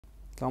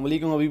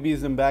Assalamualaikum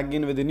Habibi, I'm back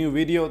again with a new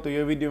video। तो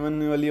ये video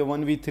बनने वाली है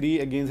 1v3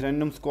 अगेंस्ट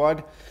रैंडम स्क्वाड।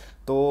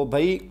 तो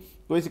भाई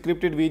कोई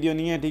स्क्रिप्टेड वीडियो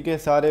नहीं है, ठीक है।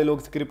 सारे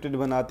लोग स्क्रिप्टेड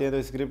बनाते हैं,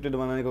 तो स्क्रिप्टेड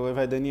बनाने का कोई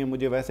फ़ायदा नहीं है।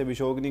 मुझे वैसे भी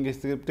शौक नहीं कि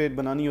स्क्रिप्टेड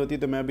बनानी होती,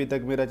 तो मैं अभी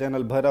तक मेरा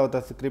चैनल भरा होता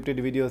स्क्रिप्टेड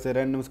वीडियो से,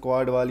 रैंडम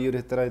स्क्वाड वाली और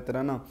इस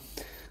तरह ना,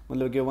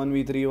 मतलब कि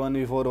 1v3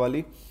 1v4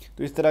 वाली।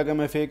 तो इस तरह का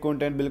मैं फेक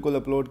कंटेंट बिल्कुल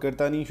अपलोड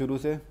करता नहीं शुरू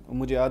से, और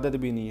मुझे आदत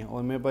भी नहीं है,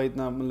 और मेरे पास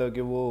इतना मतलब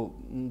कि वो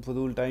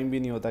फजूल टाइम भी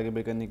नहीं होता कि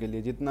भाई करने के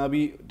लिए। जितना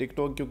भी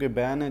टिकटॉक क्योंकि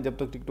बैन है, जब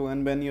तक टिकटॉक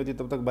अनबैन नहीं होती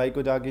तब तक भाई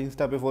को जाके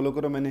इंस्टा पे फॉलो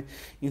करो। मैंने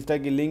इंस्टा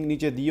की लिंक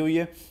नीचे दी हुई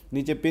है,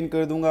 नीचे पिन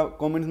कर दूंगा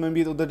कमेंट्स में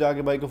भी, तो उधर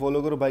जाके भाई को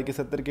फॉलो करो, भाई के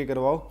 70 के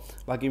करवाओ।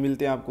 बाकी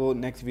मिलते हैं आपको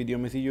नेक्स्ट वीडियो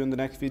में। सी you in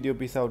the next video.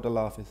 Peace out,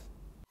 अल्लाह हाफिज़।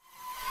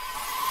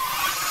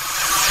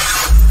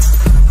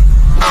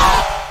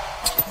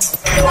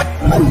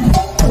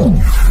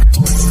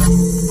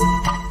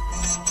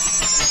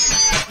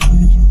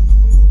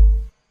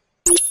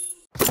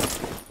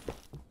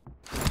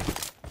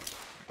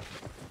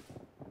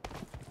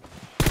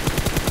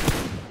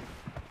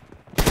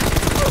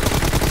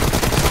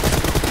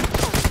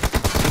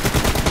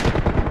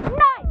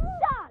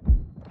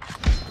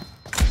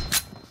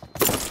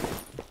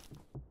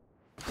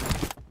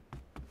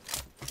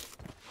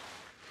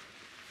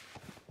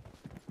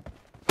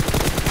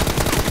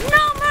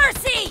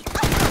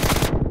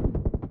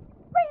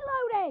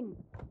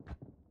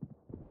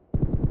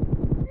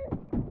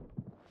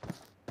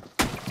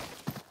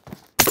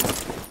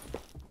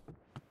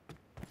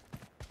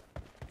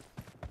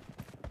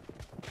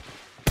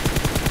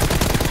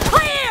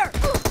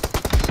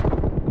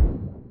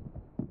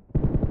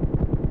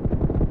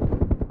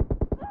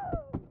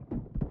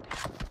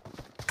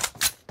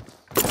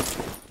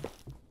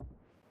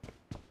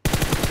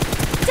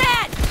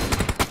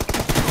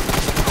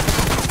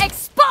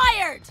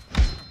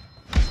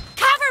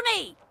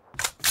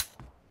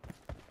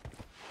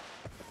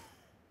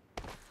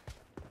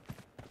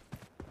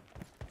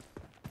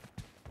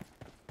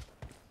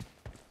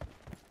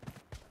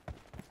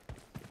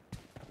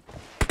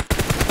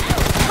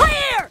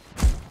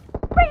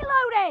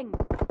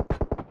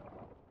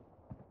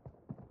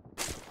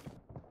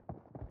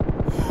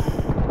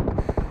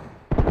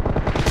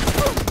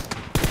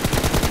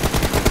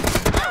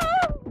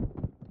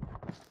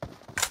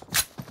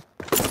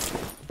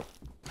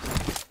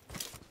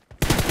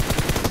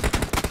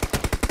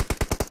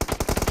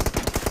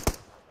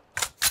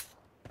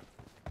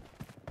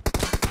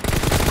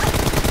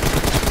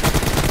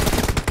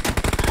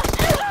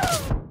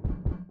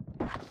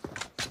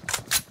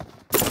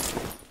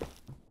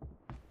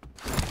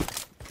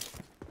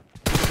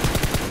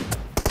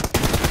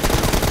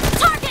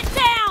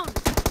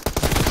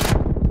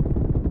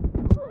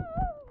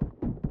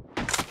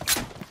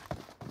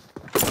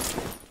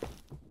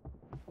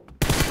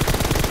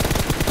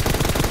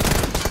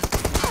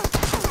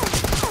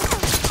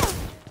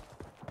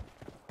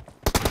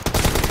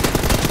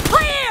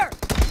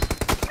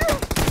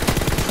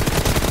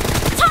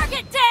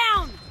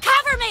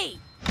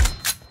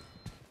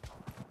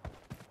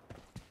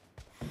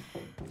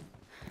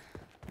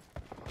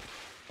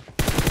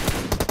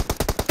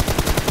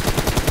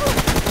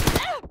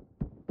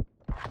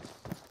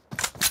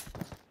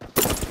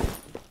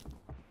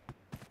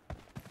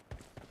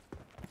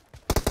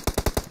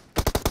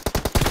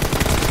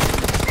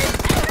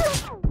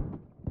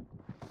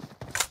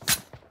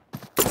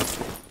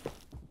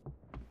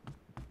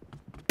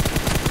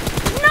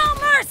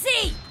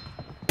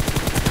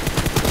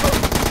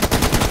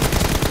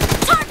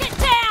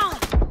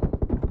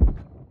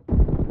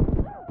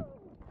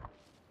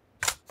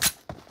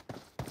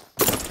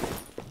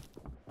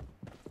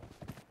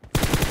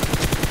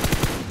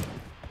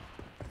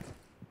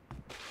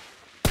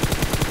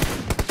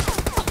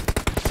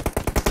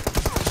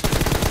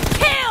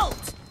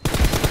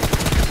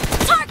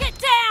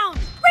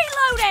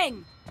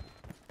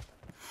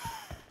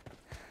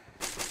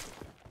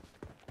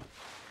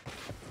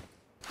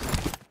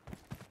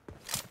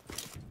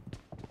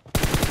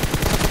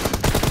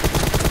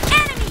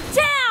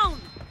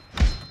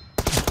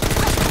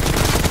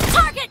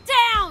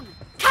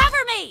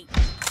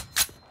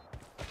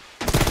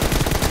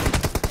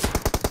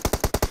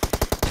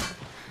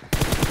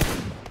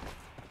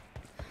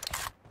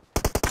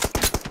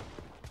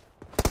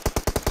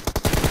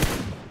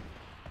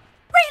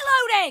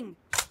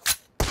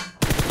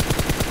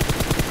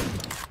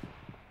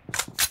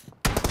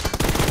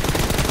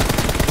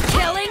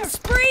 Killing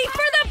spree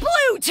for the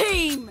blue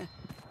team!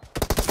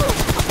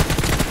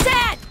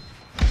 Dead!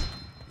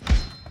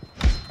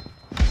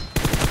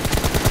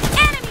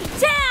 Enemy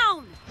down!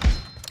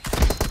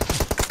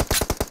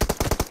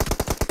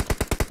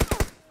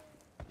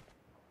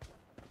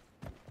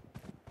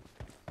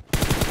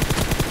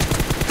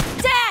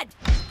 Dead!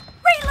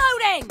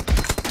 Reloading!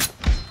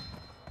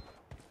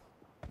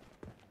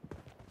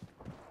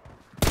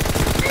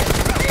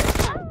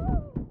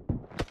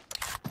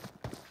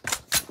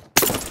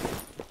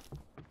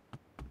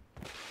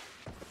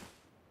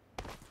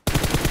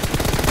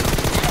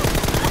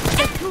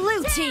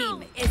 Blue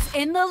team is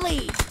in the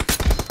lead.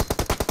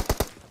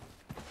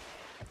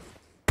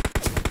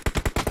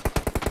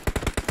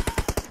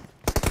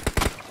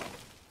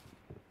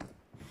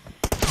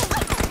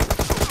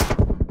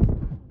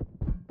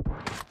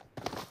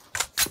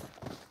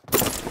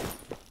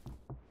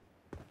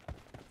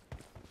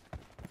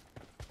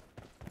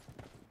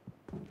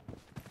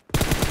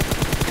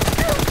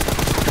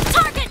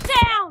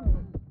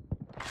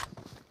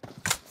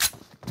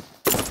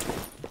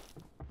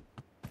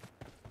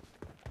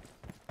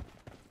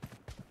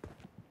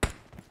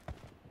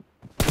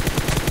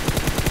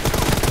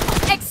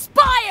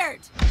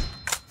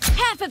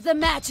 Half of the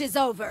match is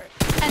over,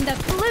 and the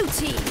blue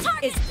team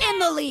is in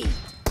the lead.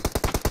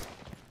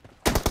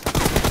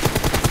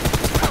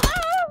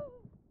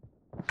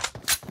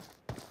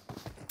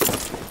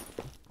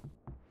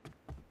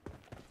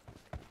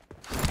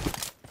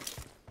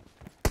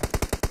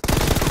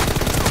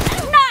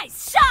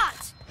 Nice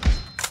shot!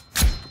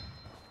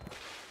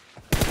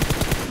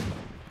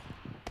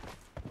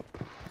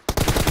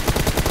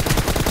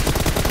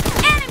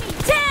 Enemy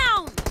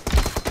down!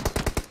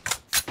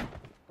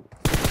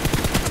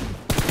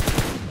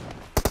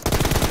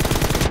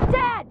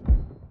 Dead!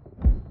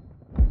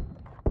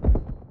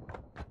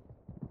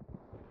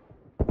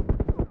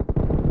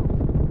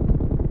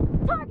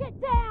 Target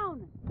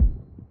down!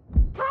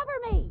 Cover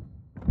me!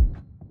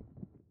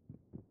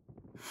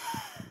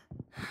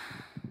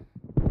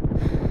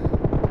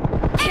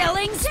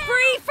 Killing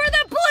spree for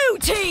the blue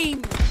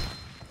team!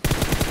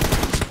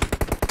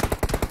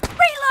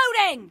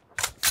 Reloading!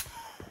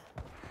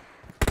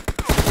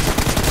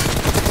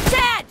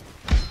 Dead!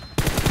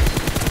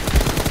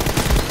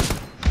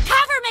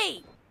 Cover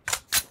me!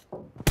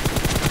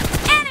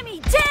 Enemy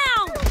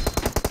down!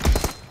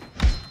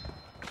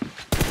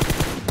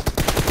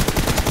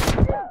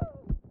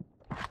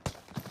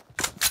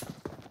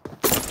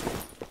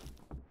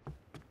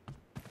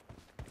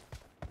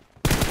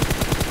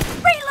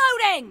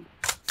 Reloading!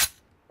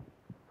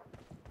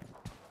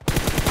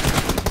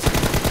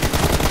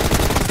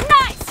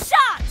 Nice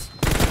shot!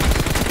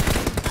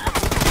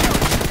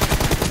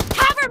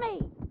 Cover me!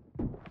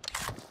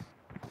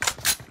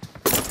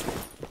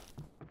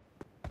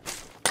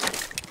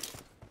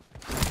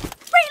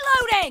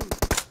 Reloading!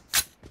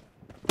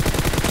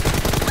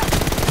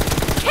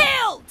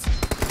 Killed!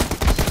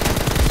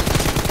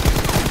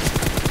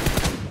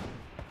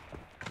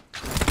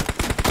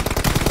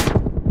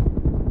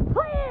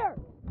 Clear!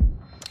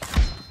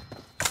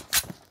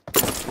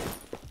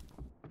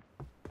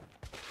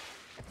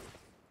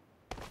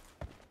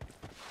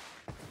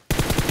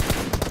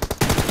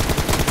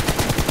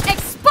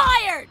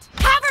 Expired!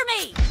 Cover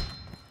me!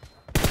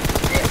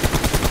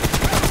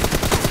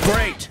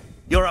 Great!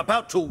 You're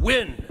about to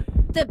win!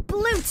 The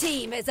blue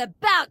team is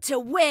about to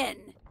win!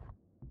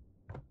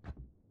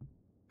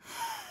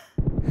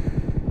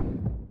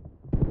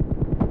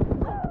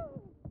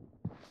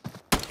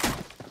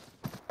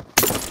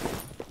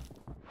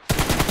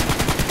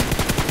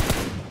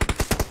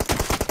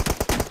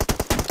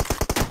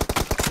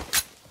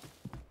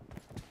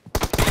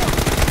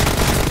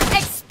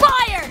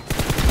 Expired!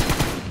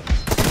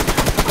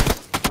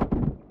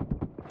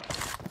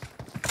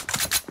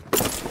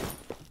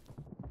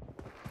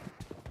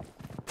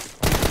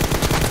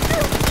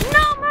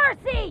 No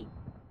mercy!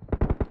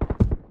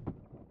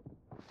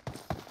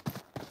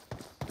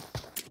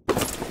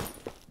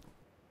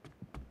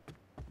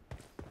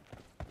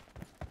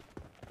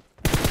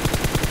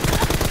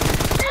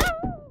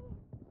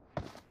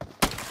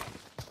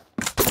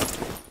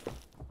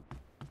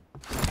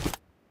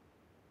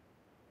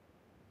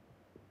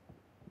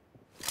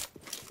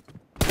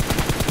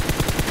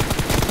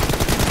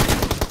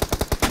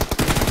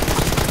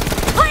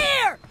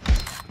 Clear!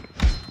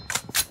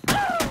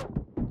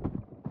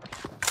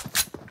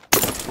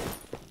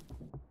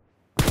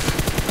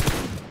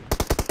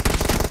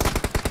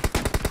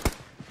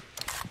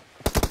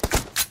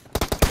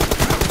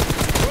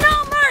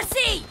 No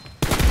mercy!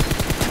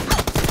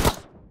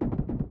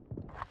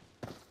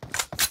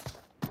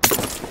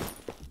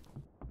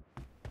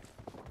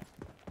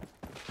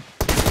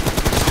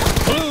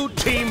 Blue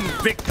team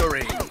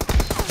victory!